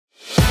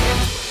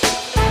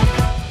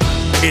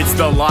It's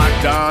the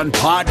Locked On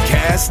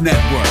Podcast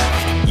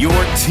Network, your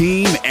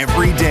team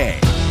every day.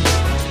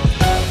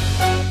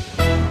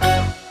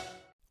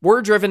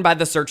 We're driven by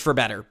the search for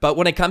better, but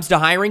when it comes to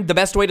hiring, the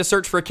best way to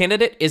search for a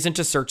candidate isn't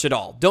to search at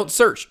all. Don't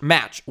search,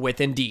 match with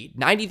Indeed.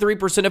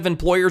 93% of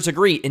employers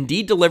agree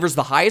Indeed delivers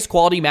the highest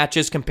quality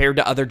matches compared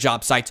to other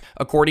job sites,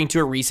 according to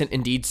a recent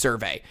Indeed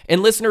survey.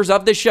 And listeners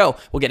of this show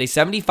will get a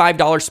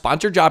 $75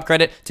 sponsored job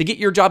credit to get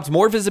your jobs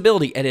more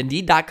visibility at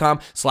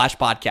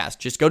Indeed.com/podcast.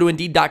 Just go to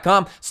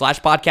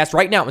Indeed.com/podcast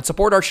right now and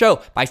support our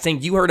show by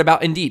saying you heard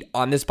about Indeed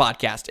on this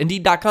podcast.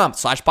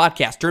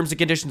 Indeed.com/podcast. Terms and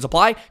conditions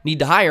apply. Need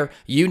to hire?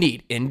 You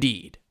need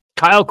Indeed.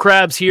 Kyle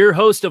Krabs here,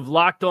 host of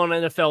Locked On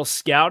NFL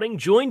Scouting.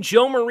 Join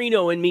Joe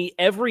Marino and me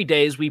every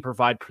day as we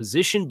provide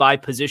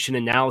position-by-position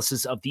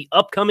analysis of the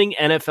upcoming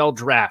NFL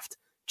Draft.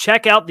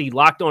 Check out the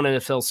Locked On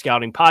NFL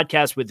Scouting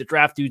podcast with the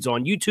Draft Dudes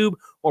on YouTube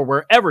or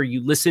wherever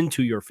you listen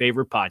to your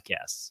favorite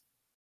podcasts.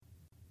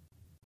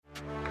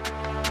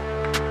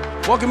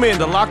 Welcome in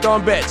to Locked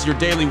On Bets, your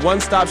daily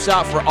one-stop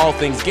shop for all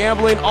things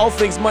gambling, all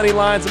things money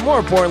lines, and more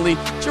importantly,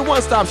 it's your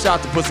one-stop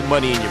shop to put some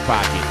money in your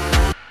pocket.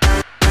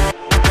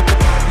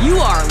 You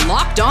are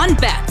Locked On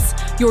Bets,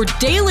 your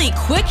daily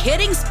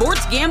quick-hitting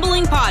sports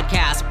gambling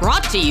podcast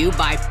brought to you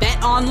by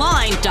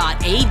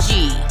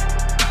BetOnline.ag.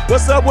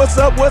 What's up?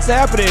 What's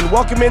happening?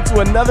 Welcome into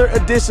another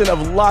edition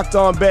of Locked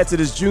On Bets. It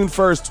is June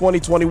 1st,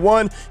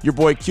 2021. Your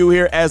boy Q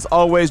here, as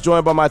always,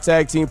 joined by my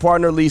tag team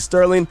partner, Lee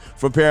Sterling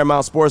from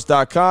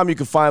ParamountSports.com. You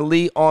can find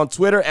Lee on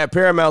Twitter at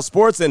Paramount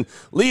Sports. And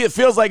Lee, it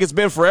feels like it's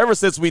been forever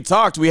since we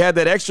talked. We had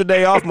that extra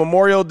day off,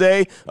 Memorial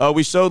Day.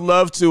 We showed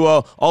love to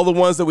all the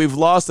ones that we've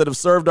lost that have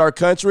served our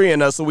country.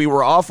 And so we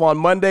were off on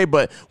Monday,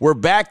 but we're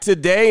back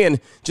today. And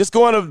just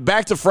going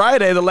back to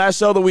Friday, the last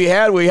show that we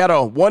had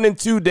a 1 and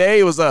 2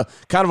 day. It was a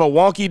kind of a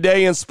wonky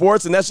day in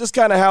sports, and that's just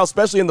kind of how,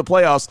 especially in the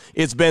playoffs,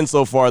 it's been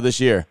so far this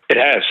year. It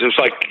has. It's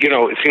like,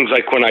 it seems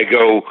like when I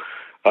go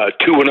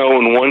 2-0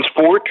 in one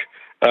sport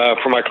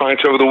for my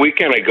clients over the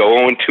weekend, I go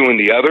 0-2 in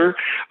the other.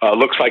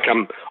 Looks like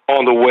I'm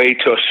on the way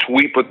to a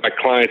sweep with my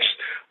clients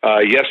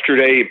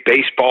yesterday,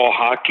 baseball,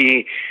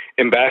 hockey,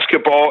 and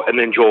basketball, and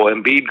then Joel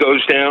Embiid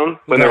goes down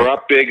when they're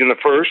up big in the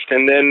first,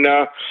 and then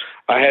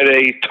I had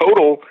a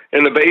total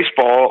in the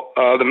baseball,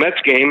 the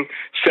Mets game,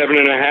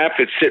 7.5.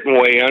 It's sitting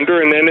way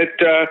under, and then it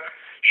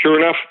sure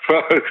enough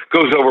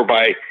goes over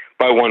by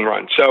 1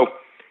 run. So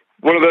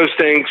one of those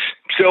things.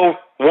 Still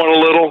won a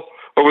little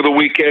over the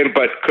weekend,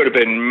 but could have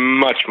been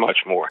much, much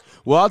more.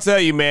 Well, I'll tell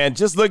you, man,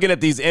 just looking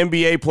at these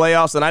NBA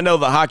playoffs, and I know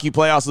the hockey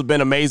playoffs have been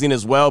amazing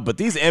as well, but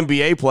these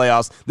NBA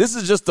playoffs, this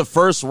is just the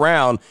first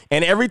round,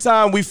 and every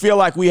time we feel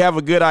like we have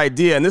a good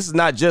idea, and this is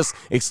not just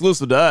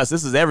exclusive to us,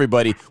 this is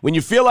everybody, when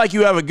you feel like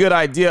you have a good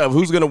idea of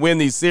who's going to win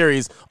these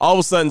series, all of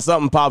a sudden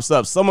something pops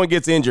up. Someone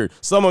gets injured.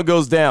 Someone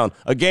goes down.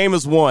 A game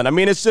is won. I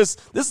mean, it's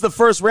just, this is the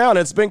first round,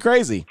 and it's been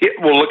crazy. Yeah,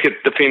 well, look at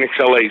the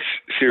Phoenix-LA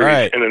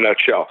series in a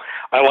nutshell.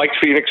 I liked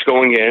Phoenix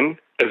going in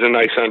as a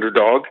nice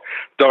underdog.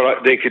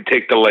 Thought they could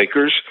take the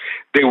Lakers.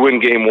 They win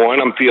game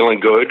 1. I'm feeling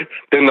good.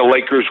 Then the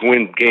Lakers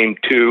win game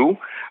 2.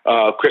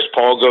 Chris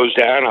Paul goes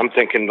down. I'm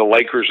thinking the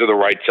Lakers are the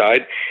right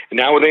side. And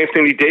now with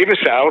Anthony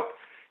Davis out,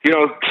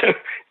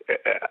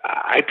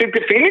 I think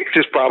the Phoenix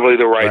is probably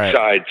the right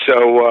side.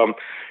 So,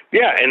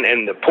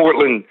 and the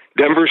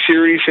Portland-Denver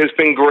series has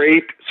been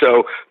great.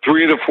 So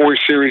 3 of the 4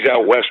 series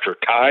out west are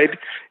tied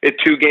at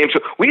 2 games. So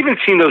we haven't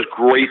seen those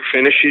great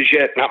finishes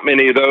yet, not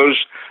many of those,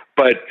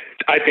 but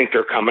I think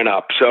they're coming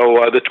up.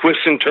 So the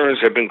twists and turns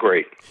have been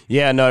great.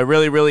 Yeah, no, it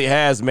really, really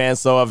has, man.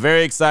 So I'm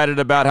very excited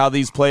about how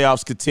these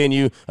playoffs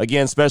continue,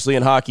 again, especially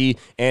in hockey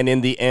and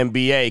in the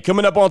NBA.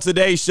 Coming up on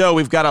today's show,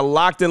 we've got a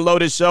locked and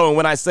loaded show. And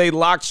when I say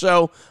locked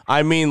show,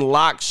 I mean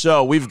locked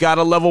show. We've got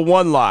a level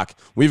 1 lock.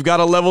 We've got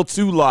a level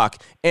 2 lock.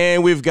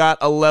 And we've got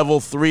a level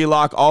 3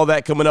 lock. All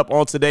that coming up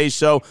on today's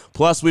show.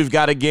 Plus, we've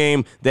got a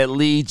game that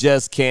Lee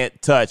just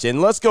can't touch.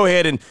 And let's go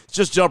ahead and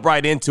just jump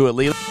right into it,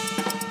 Lee.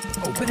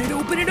 Open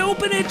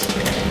it.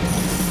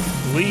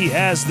 Lee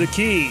has the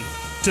key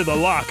to the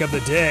lock of the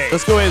day.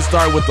 Let's go ahead and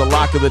start with the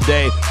lock of the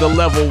day, the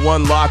level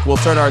 1 lock. We'll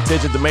turn our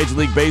attention to Major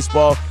League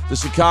Baseball. The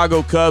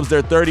Chicago Cubs,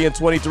 they're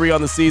 30-23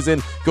 on the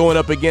season, going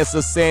up against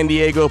the San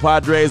Diego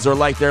Padres, or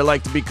like they're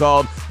like to be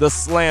called, the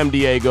Slam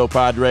Diego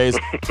Padres.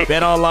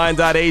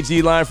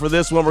 BetOnline.ag line for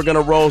this one. We're going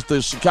to roll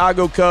the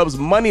Chicago Cubs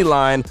money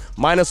line,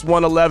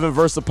 -111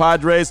 versus the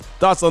Padres.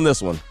 Thoughts on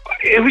this one?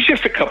 It was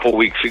just a couple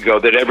weeks ago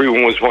that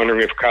everyone was wondering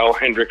if Kyle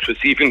Hendricks was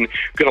even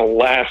going to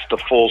last the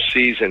full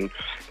season,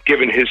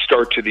 given his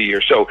start to the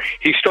year. So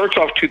he starts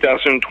off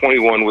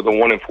 2021 with a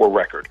 1-4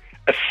 record,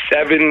 a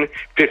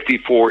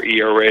 7.54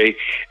 ERA,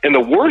 and the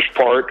worst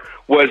part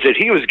was that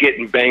he was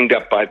getting banged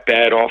up by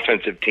bad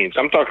offensive teams.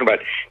 I'm talking about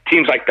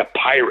teams like the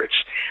Pirates,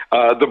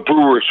 the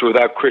Brewers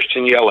without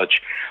Christian Yelich.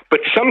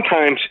 But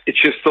sometimes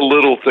it's just the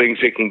little things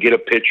that can get a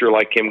pitcher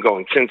like him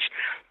going. Since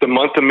the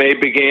month of May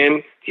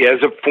began, he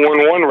has a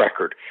 4-1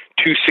 record,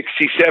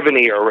 2.67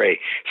 ERA.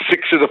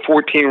 6 of the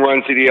 14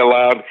 runs that he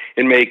allowed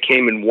in May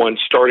came in one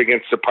start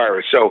against the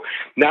Pirates. So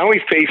now he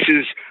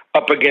faces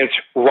up against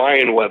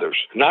Ryan Weathers,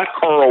 not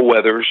Carl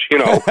Weathers,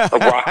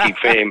 of Rocky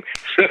fame,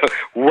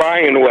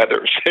 Ryan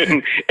Weathers.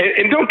 And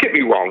don't get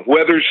me wrong,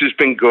 Weathers has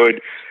been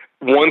good.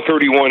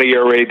 131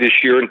 ERA this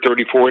year in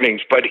 34 innings,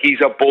 but he's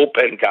a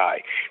bullpen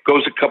guy.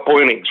 Goes a couple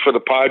innings for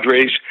the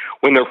Padres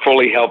when they're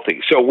fully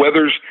healthy. So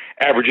Weathers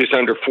averages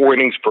under 4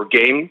 innings per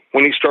game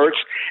when he starts.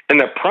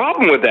 And the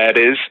problem with that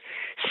is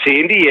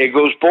San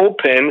Diego's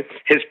bullpen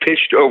has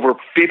pitched over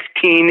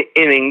 15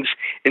 innings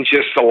in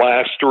just the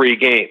last 3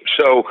 games.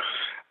 So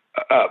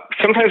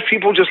sometimes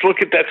people just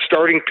look at that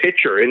starting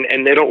pitcher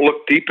and they don't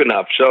look deep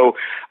enough. So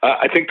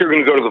I think they're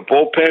going to go to the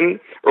bullpen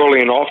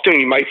early and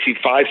often. You might see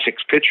 5-6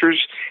 pitchers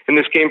in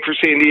this game for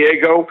San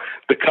Diego.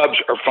 The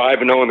Cubs are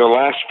 5-0 in their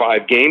last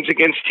 5 games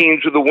against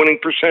teams with a winning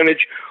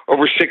percentage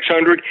over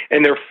 600,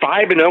 and they're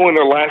 5-0 in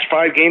their last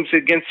 5 games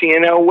against the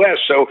NL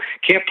West. So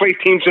can't play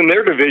teams in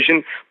their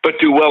division, but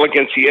do well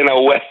against the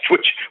NL West,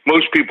 which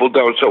most people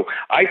don't. So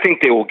I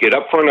think they will get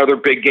up for another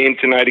big game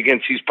tonight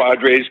against these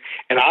Padres,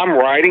 and I'm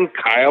riding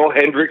Kyle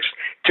Hendricks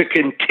to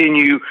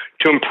continue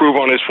to improve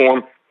on his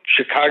form.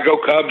 Chicago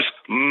Cubs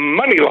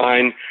money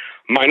line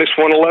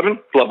 -111,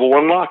 level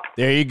 1 lock.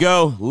 There you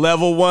go.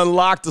 Level 1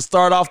 lock to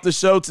start off the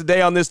show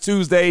today on this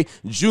Tuesday,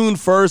 June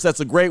 1st. That's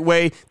a great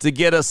way to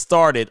get us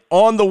started.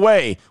 On the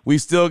way,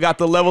 we've still got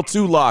the level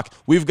 2 lock.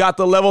 We've got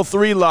the level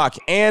 3 lock,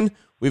 and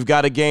we've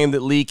got a game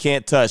that Lee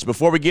can't touch.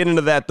 Before we get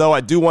into that, though,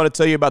 I do want to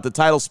tell you about the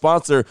title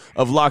sponsor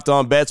of Locked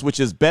On Bets, which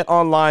is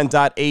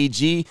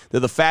betonline.ag. They're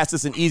the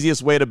fastest and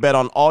easiest way to bet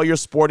on all your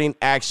sporting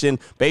action.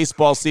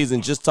 Baseball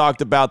season, just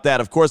talked about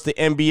that. Of course, the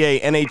NBA,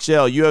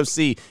 NHL,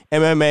 UFC,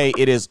 MMA,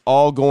 it is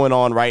all going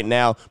on right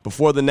now.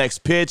 Before the next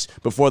pitch,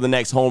 before the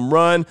next home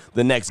run,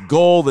 the next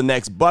goal, the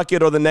next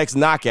bucket, or the next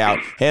knockout,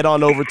 head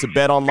on over to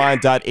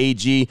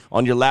betonline.ag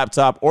on your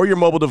laptop or your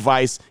mobile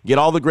device. Get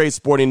all the great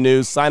sporting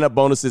news, sign-up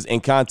bonuses,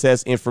 and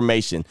contests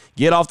information.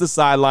 Get off the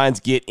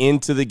sidelines, get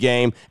into the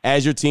game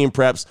as your team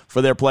preps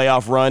for their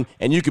playoff run,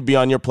 and you could be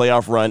on your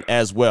playoff run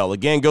as well.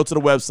 Again, go to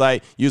the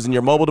website using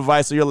your mobile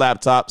device or your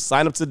laptop,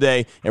 sign up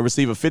today, and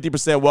receive a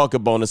 50%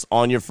 welcome bonus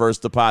on your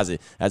first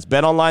deposit. That's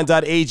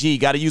betonline.ag.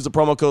 Got to use the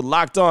promo code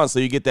LOCKEDON so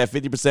you get that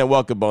 50%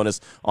 welcome bonus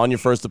on your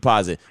first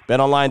deposit.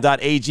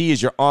 Betonline.ag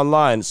is your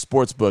online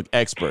sportsbook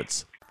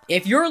experts.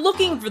 If you're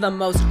looking for the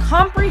most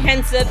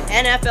comprehensive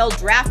NFL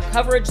draft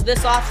coverage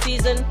this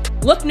offseason,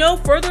 look no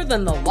further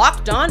than the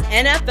Locked On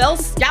NFL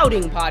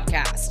Scouting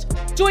Podcast.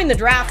 Join the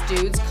draft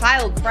dudes,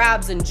 Kyle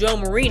Krabs and Joe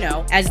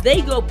Marino, as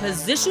they go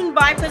position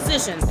by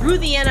position through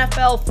the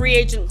NFL free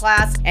agent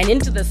class and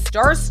into the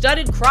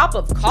star-studded crop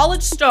of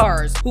college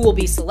stars who will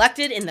be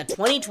selected in the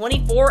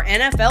 2024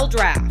 NFL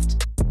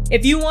Draft.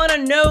 If you want to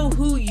know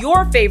who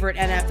your favorite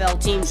NFL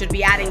team should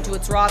be adding to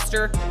its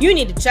roster, you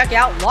need to check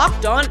out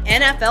Locked On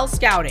NFL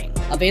Scouting,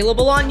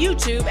 available on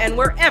YouTube and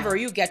wherever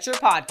you get your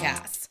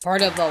podcasts.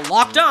 Part of the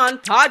Locked On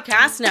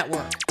Podcast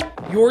Network,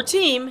 your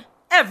team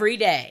every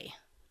day.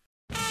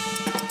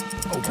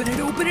 Open it,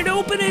 open it,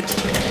 open it!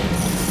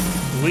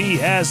 Lee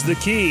has the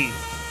key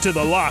to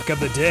the lock of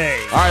the day.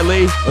 All right,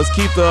 Lee, let's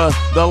keep the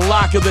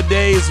lock of the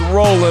days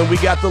rolling. We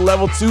got the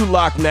level 2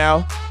 lock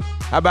now.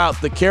 How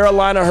about the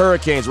Carolina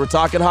Hurricanes? We're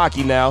talking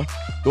hockey now.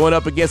 Going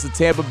up against the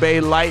Tampa Bay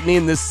Lightning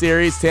in this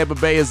series. Tampa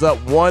Bay is up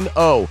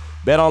 1-0.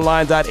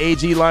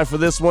 BetOnline.ag line for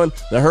this one.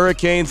 The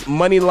Hurricanes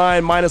money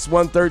line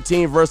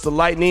 -113 versus the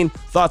Lightning.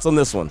 Thoughts on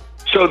this one?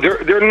 So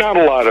there are not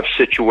a lot of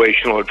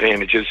situational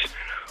advantages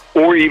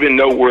or even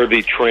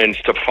noteworthy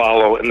trends to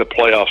follow in the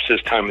playoffs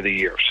this time of the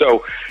year.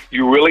 So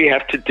you really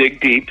have to dig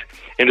deep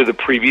into the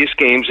previous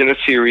games in a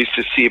series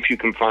to see if you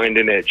can find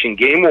an edge. In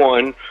Game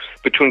 1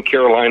 between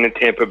Carolina and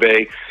Tampa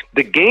Bay,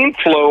 the game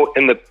flow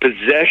and the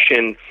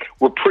possession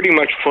were pretty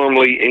much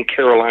firmly in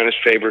Carolina's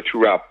favor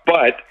throughout,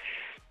 but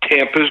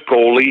Tampa's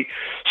goalie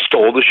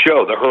stole the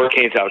show. The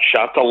Hurricanes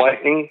outshot the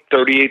Lightning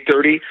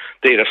 38-30.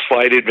 They had a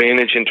slight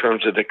advantage in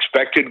terms of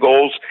expected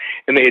goals,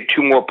 and they had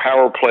 2 more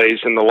power plays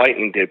than the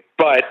Lightning did,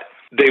 but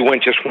they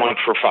went just 1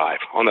 for 5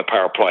 on the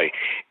power play.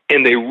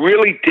 And they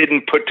really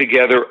didn't put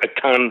together a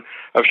ton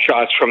of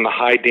shots from the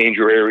high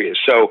danger areas.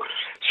 So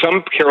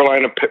some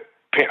Carolina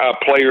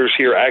players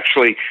here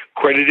actually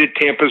credited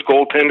Tampa's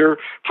goaltender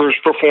for his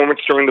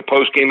performance during the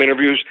post-game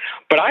interviews,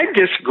 but I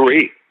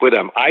disagree with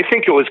them. I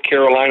think it was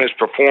Carolina's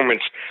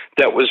performance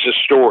that was the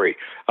story,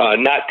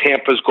 not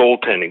Tampa's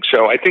goaltending.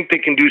 So I think they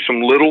can do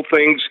some little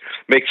things,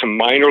 make some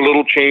minor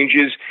little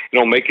changes, and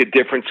it'll make a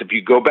difference. If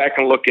you go back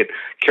and look at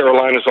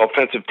Carolina's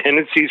offensive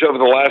tendencies over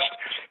the last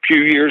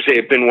few years, they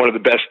have been one of the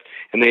best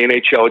in the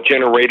NHL at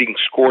generating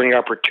scoring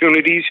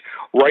opportunities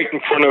right in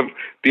front of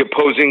the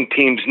opposing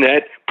team's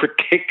net,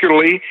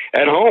 particularly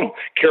at home.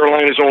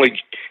 Carolina's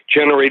only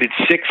generated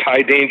 6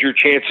 high-danger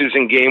chances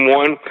in Game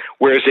 1,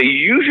 whereas they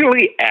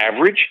usually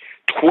average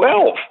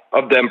 12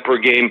 of them per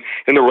game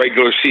in the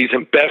regular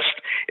season,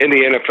 best in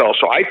the NFL.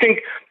 So I think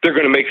they're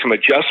going to make some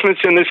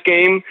adjustments in this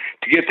game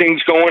to get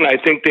things going. I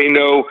think they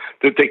know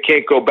that they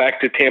can't go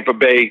back to Tampa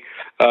Bay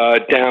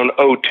down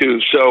 0-2.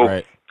 So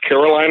right.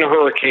 Carolina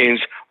Hurricanes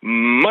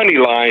money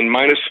line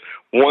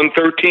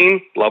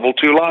 113, level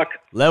 2 lock.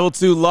 Level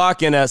 2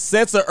 lock, and a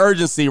sense of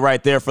urgency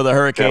right there for the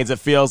Hurricanes, It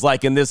feels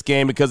like, in this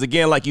game, because,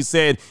 again, like you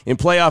said, in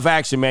playoff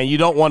action, man, you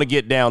don't want to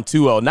get down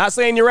 2-0. Not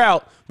saying you're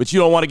out, but you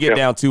don't want to get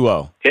down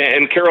 2-0. Yeah,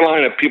 and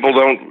Carolina, people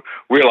don't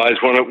realize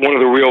one of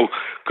the real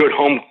good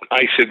home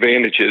ice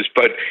advantages,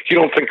 but you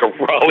don't think of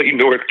Raleigh,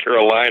 North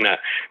Carolina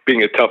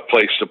being a tough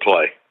place to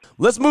play.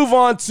 Let's move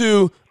on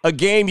to a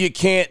game you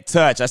can't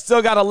touch. I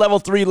still got a level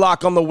 3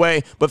 lock on the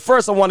way, but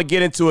first I want to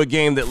get into a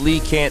game that Lee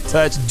can't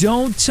touch.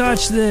 Don't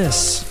touch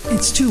this.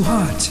 It's too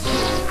hot.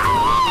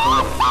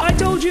 I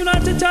told you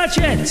not to touch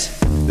it.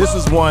 This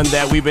is one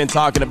that we've been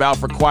talking about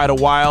for quite a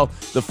while.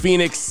 The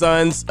Phoenix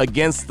Suns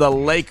against the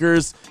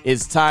Lakers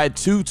is tied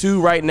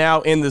 2-2 right now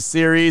in the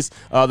series.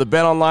 The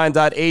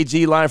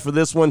betonline.ag line for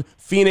this one,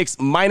 Phoenix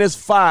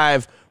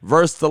 -5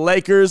 versus the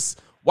Lakers.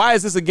 Why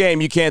is this a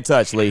game you can't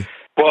touch, Lee?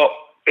 Well,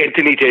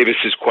 Anthony Davis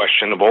is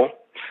questionable.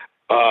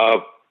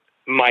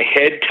 My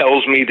head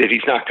tells me that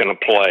he's not going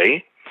to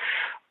play.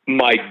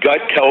 My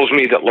gut tells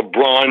me that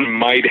LeBron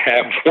might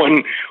have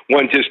one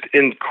just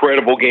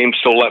incredible game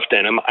still left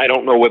in him. I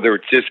don't know whether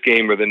it's this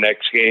game or the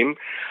next game.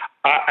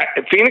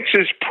 Phoenix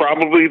is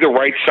probably the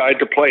right side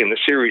to play in the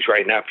series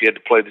right now if you had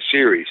to play the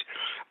series.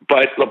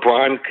 But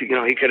LeBron,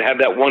 he could have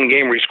that one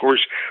game where he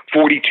scores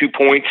 42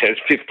 points, has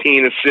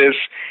 15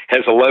 assists,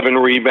 has 11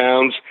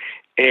 rebounds,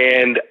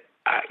 and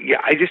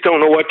I just don't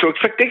know what to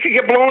expect. They could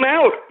get blown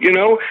out.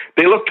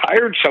 They look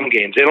tired some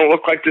games. They don't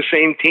look like the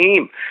same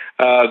team.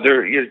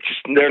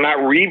 They're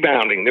not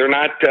rebounding. They're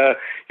not.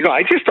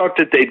 I just thought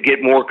that they'd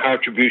get more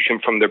contribution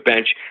from their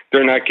bench.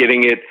 They're not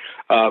getting it.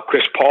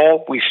 Chris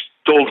Paul, we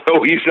still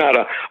know he's not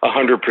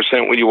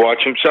 100% when you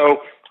watch him.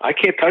 So I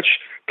can't touch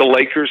the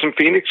Lakers and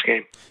Phoenix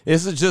game.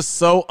 This is just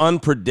so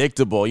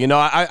unpredictable.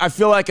 I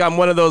feel like I'm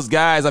one of those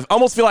guys. I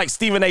almost feel like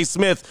Stephen A.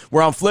 Smith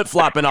where I'm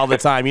flip-flopping all the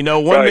time.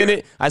 One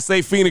minute I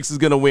say Phoenix is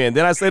going to win.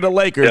 Then I say the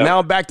Lakers. Yeah. Now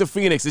I'm back to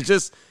Phoenix. It's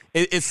just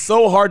it's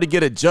so hard to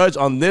get a judge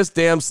on this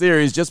damn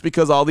series just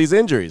because of all these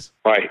injuries.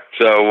 Right.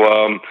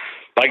 So,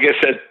 like I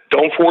said,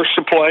 don't force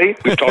the play.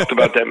 We've talked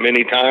about that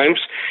many times.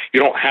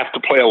 You don't have to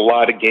play a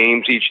lot of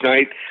games each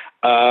night.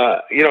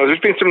 There's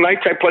been some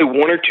nights I play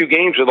 1 or 2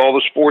 games with all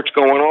the sports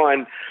going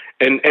on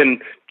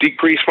and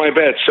decrease my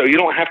bet. So you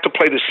don't have to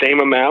play the same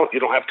amount.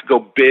 You don't have to go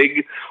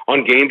big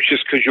on games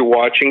just because you're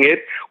watching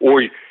it,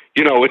 or,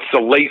 it's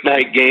the late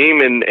night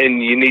game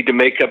and you need to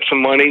make up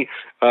some money.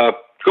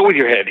 Go with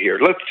your head here.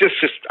 Let's just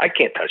I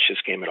can't touch this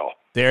game at all.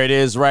 There it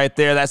is right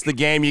there. That's the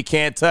game you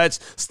can't touch.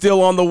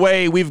 Still on the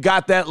way. We've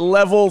got that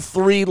level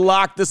 3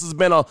 lock. This has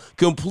been a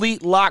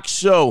complete lock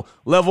show.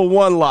 Level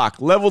 1 lock,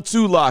 level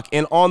 2 lock,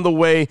 and on the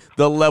way,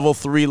 the level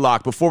 3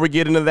 lock. Before we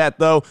get into that,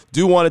 though,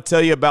 do want to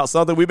tell you about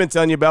something we've been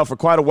telling you about for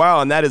quite a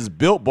while, and that is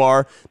Built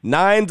Bar.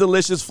 9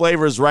 delicious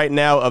flavors right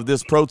now of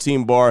this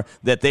protein bar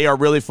that they are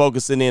really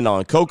focusing in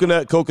on.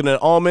 Coconut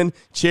almond,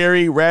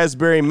 cherry,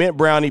 raspberry, mint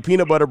brownie,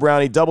 peanut butter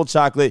brownie, double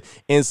chocolate,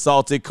 and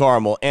salted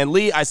caramel. And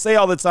Lee, I say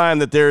all the time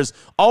that there's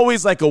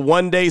always like a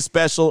one-day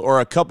special or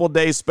a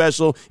couple-day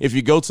special. If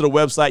you go to the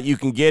website, you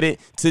can get it.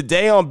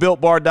 Today on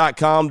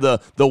BuiltBar.com, the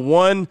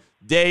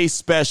one-day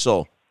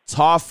special,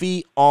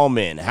 toffee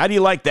almond. How do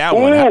you like that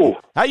one?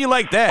 How do you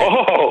like that?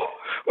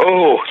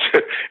 Oh,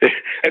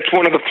 it's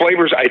one of the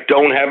flavors I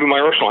don't have in my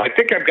arsenal. I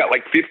think I've got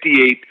like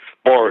 58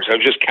 bars. I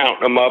was just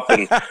counting them up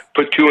and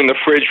put 2 in the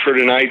fridge for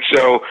tonight.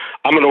 So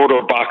I'm going to order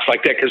a box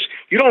like that because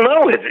you don't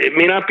know. It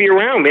may not be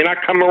around, may not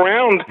come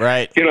around,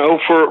 right?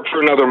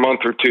 For another month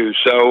or 2.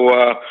 So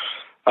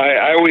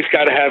I always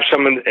got to have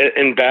some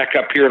in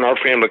backup here in our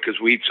family because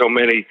we eat so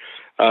many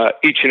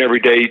each and every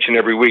day, each and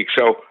every week.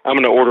 So I'm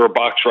going to order a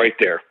box right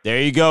there. There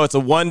you go. It's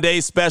a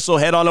one-day special.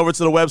 Head on over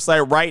to the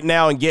website right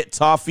now and get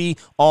toffee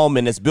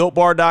almond. It's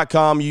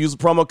BuiltBar.com. You use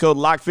the promo code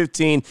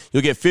LOCK15.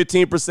 You'll get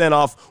 15%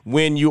 off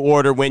when you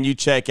order, when you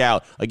check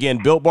out. Again,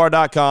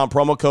 BuiltBar.com,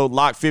 promo code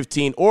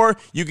LOCK15. Or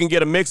you can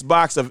get a mixed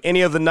box of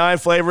any of the 9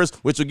 flavors,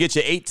 which will get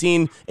you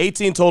 18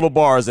 total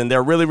bars. And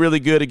they're really, really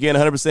good. Again,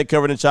 100%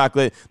 covered in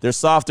chocolate. They're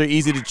soft, they're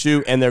easy to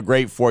chew, and they're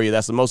great for you.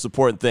 That's the most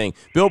important thing.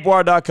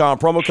 BuiltBar.com,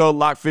 promo code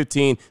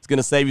LOCK15. It's going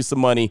to save you some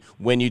money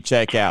when you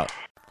check out.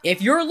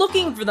 If you're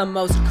looking for the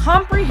most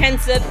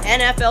comprehensive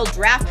NFL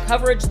draft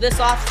coverage this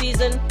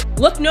offseason,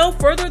 look no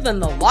further than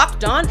the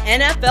Locked On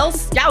NFL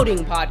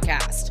Scouting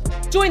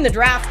Podcast. Join the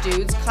draft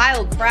dudes,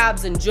 Kyle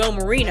Krabs and Joe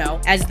Marino,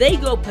 as they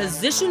go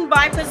position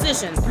by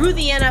position through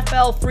the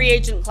NFL free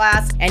agent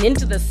class and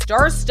into the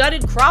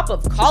star-studded crop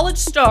of college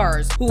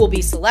stars who will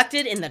be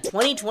selected in the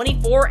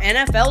 2024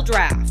 NFL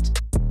Draft.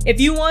 If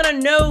you want to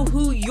know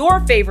who your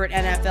favorite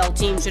NFL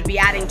team should be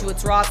adding to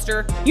its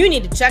roster, you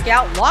need to check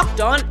out Locked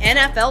On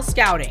NFL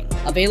Scouting,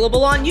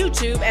 available on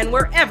YouTube and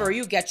wherever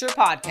you get your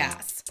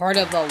podcasts. Part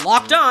of the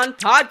Locked On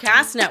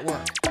Podcast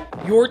Network,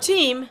 your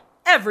team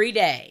every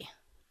day.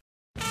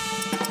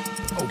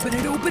 Open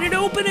it, open it,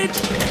 open it!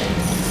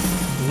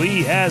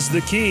 Lee has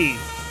the key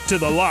to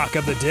the lock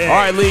of the day. All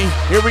right, Lee,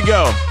 here we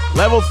go.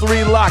 Level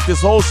 3 Lock.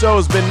 This whole show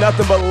has been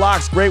nothing but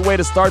locks. Great way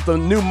to start the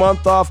new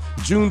month off,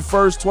 June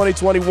 1st,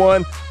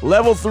 2021.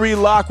 Level 3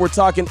 Lock, we're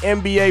talking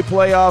NBA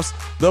playoffs.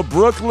 The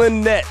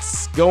Brooklyn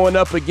Nets going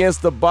up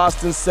against the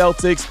Boston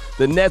Celtics.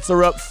 The Nets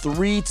are up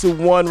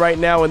 3-1 right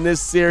now in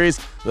this series.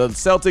 The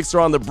Celtics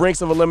are on the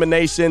brinks of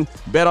elimination.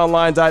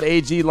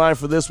 BetOnline.ag line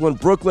for this one.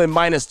 Brooklyn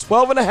minus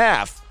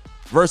 12.5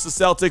 versus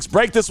Celtics.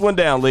 Break this one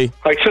down, Lee.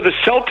 All right, so the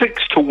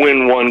Celtics to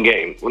win one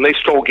game. When they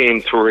stole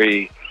game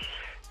 3,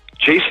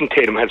 Jason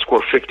Tatum had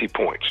scored 50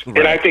 points. Right.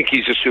 And I think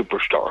he's a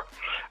superstar.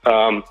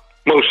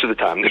 Most of the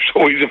time. There's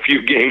always a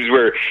few games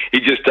where he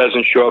just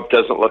doesn't show up,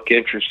 doesn't look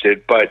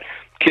interested. But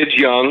kid's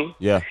young.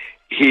 Yeah.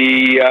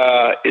 He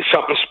is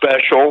something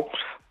special,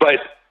 but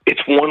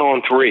it's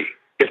 1-on-3.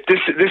 If this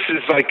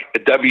is like a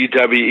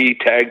WWE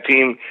tag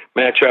team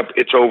matchup,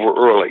 it's over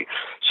early.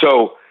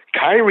 So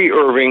Kyrie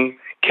Irving,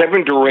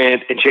 Kevin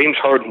Durant, and James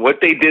Harden, what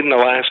they did in the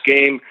last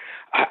game,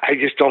 I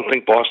just don't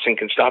think Boston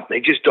can stop.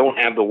 They just don't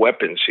have the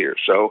weapons here.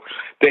 So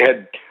they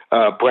had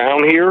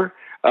Brown here.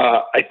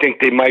 I think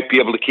they might be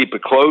able to keep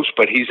it close,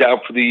 but he's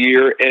out for the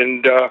year.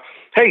 And,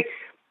 hey,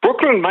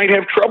 Brooklyn might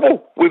have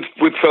trouble with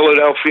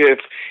Philadelphia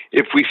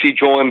if we see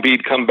Joel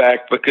Embiid come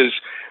back, because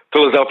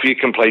Philadelphia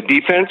can play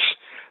defense.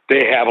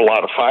 They have a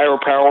lot of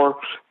firepower.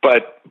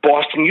 But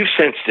Boston, you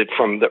sensed it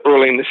from the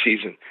early in the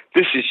season.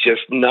 This is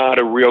just not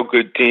a real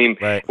good team.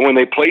 Right. When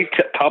they play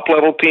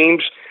top-level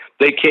teams,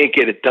 they can't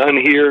get it done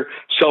here.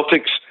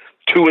 Celtics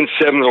 2-7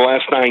 in the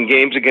last 9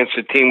 games against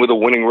a team with a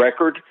winning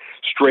record.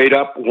 Straight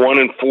up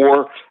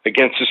 1-4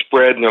 against the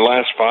spread in their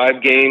last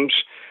 5 games.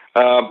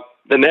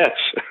 The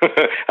Nets,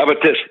 how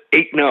about this?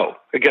 8-0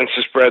 against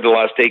the spread the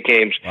last 8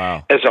 games.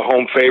 Wow. As a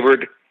home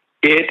favorite.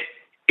 It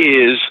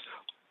is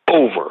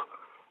over.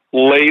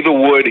 Lay the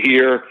wood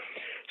here.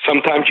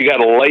 Sometimes you got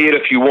to lay it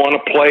if you want to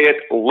play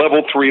it.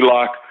 Level 3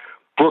 lock.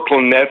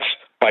 Brooklyn Nets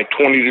by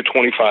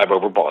 20-25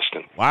 over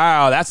Boston.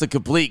 Wow, that's a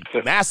complete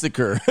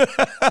massacre.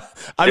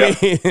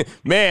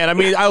 I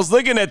mean, I was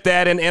looking at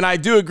that, and I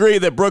do agree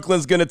that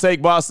Brooklyn's going to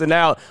take Boston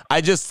out.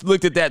 I just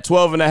looked at that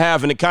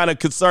 12.5, and it kind of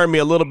concerned me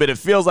a little bit. It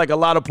feels like a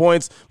lot of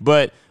points,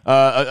 but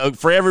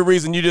for every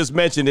reason you just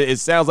mentioned, it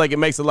sounds like it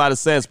makes a lot of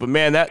sense. But,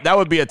 man, that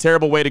would be a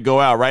terrible way to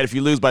go out, right, if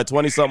you lose by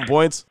 20-something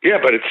points? Yeah,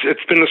 but it's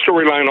been the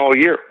storyline all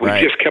year. We've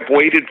Right. just kept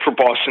waiting for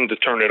Boston to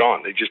turn it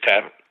on. They just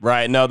haven't.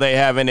 Right, no, they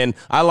haven't, and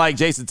I like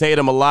Jason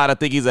Tatum a lot. I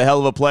think he's a hell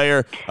of a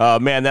player.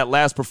 Man, that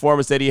last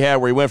performance that he had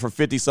where he went for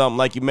 50-something,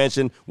 like you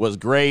mentioned, was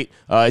great.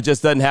 It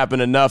just doesn't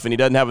happen enough, and he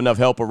doesn't have enough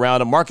help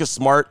around him. Marcus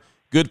Smart,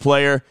 good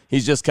player.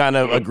 He's just kind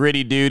of a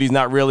gritty dude. He's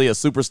not really a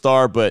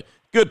superstar, but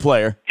good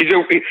player. If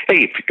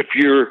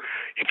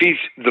he's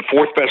the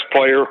 4th best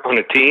player on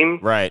a team,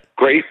 Right.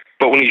 great.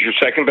 But when he's your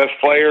 2nd best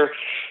player,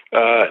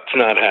 it's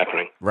not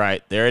happening.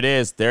 Right. There it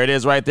is. There it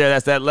is right there.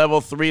 That's that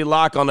level 3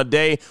 lock on a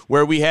day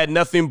where we had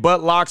nothing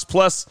but locks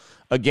plus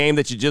a game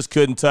that you just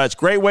couldn't touch.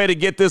 Great way to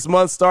get this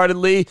month started,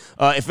 Lee.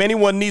 If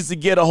anyone needs to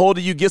get a hold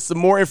of you, get some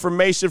more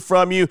information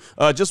from you,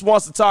 just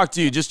wants to talk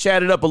to you, just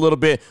chat it up a little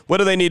bit, what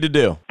do they need to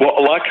do? Well,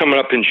 a lot coming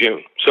up in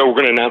June. So we're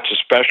going to announce a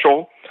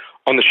special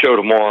on the show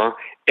tomorrow,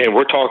 and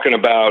we're talking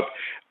about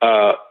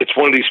it's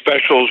one of these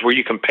specials where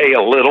you can pay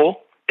a little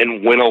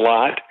and win a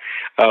lot.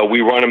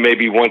 We run them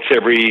maybe once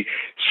every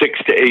 6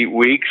 to 8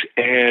 weeks,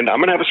 and I'm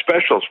going to have a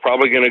special. It's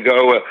probably going to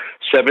go a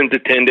 7 to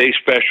 10 day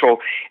special.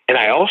 And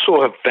I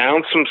also have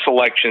found some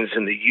selections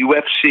in the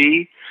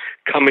UFC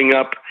coming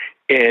up,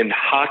 in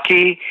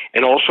hockey,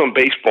 and also in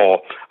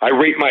baseball. I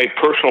rate my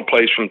personal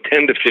plays from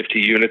 10 to 50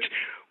 units.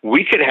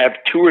 We could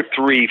have 2 or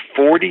 3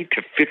 40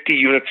 to 50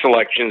 unit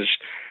selections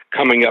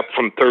coming up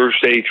from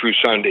Thursday through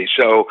Sunday.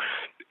 So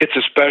it's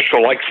a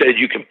special. Like I said,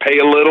 you can pay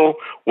a little,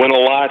 win a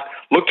lot.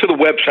 Look to the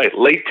website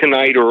late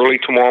tonight or early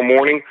tomorrow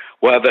morning.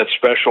 We'll have that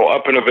special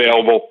up and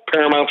available.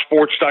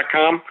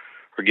 ParamountSports.com,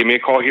 or give me a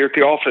call here at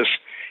the office,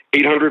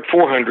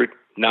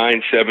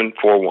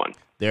 800-400-9741.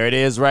 There it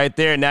is right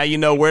there. Now you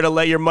know where to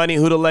lay your money,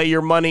 who to lay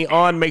your money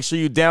on. Make sure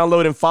you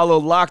download and follow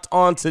Locked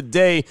On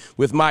Today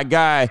with my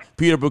guy,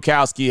 Peter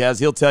Bukowski, as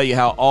he'll tell you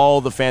how all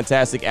the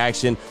fantastic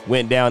action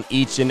went down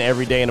each and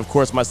every day. And, of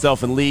course,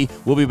 myself and Lee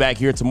will be back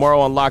here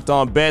tomorrow on Locked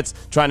On Bets,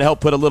 trying to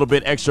help put a little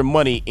bit extra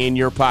money in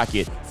your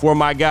pocket. For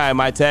my guy,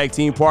 my tag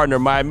team partner,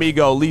 my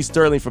amigo, Lee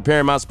Sterling from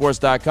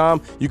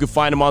ParamountSports.com. You can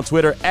find him on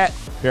Twitter at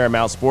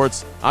Paramount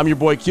Sports. I'm your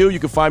boy Q. You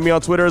can find me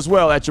on Twitter as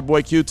well at your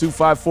boy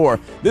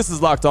Q254. This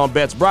is Locked On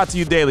Bets, brought to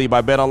you daily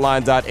by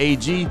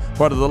BetOnline.ag,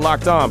 part of the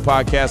Locked On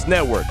Podcast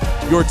Network.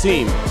 Your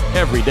team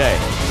every day.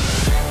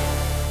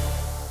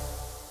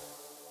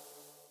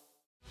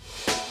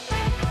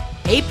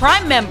 Hey,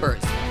 Prime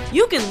members,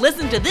 you can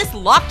listen to this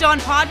Locked On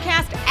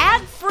podcast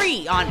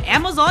ad-free on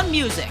Amazon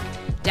Music.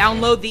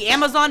 Download the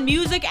Amazon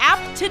Music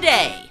app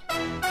today.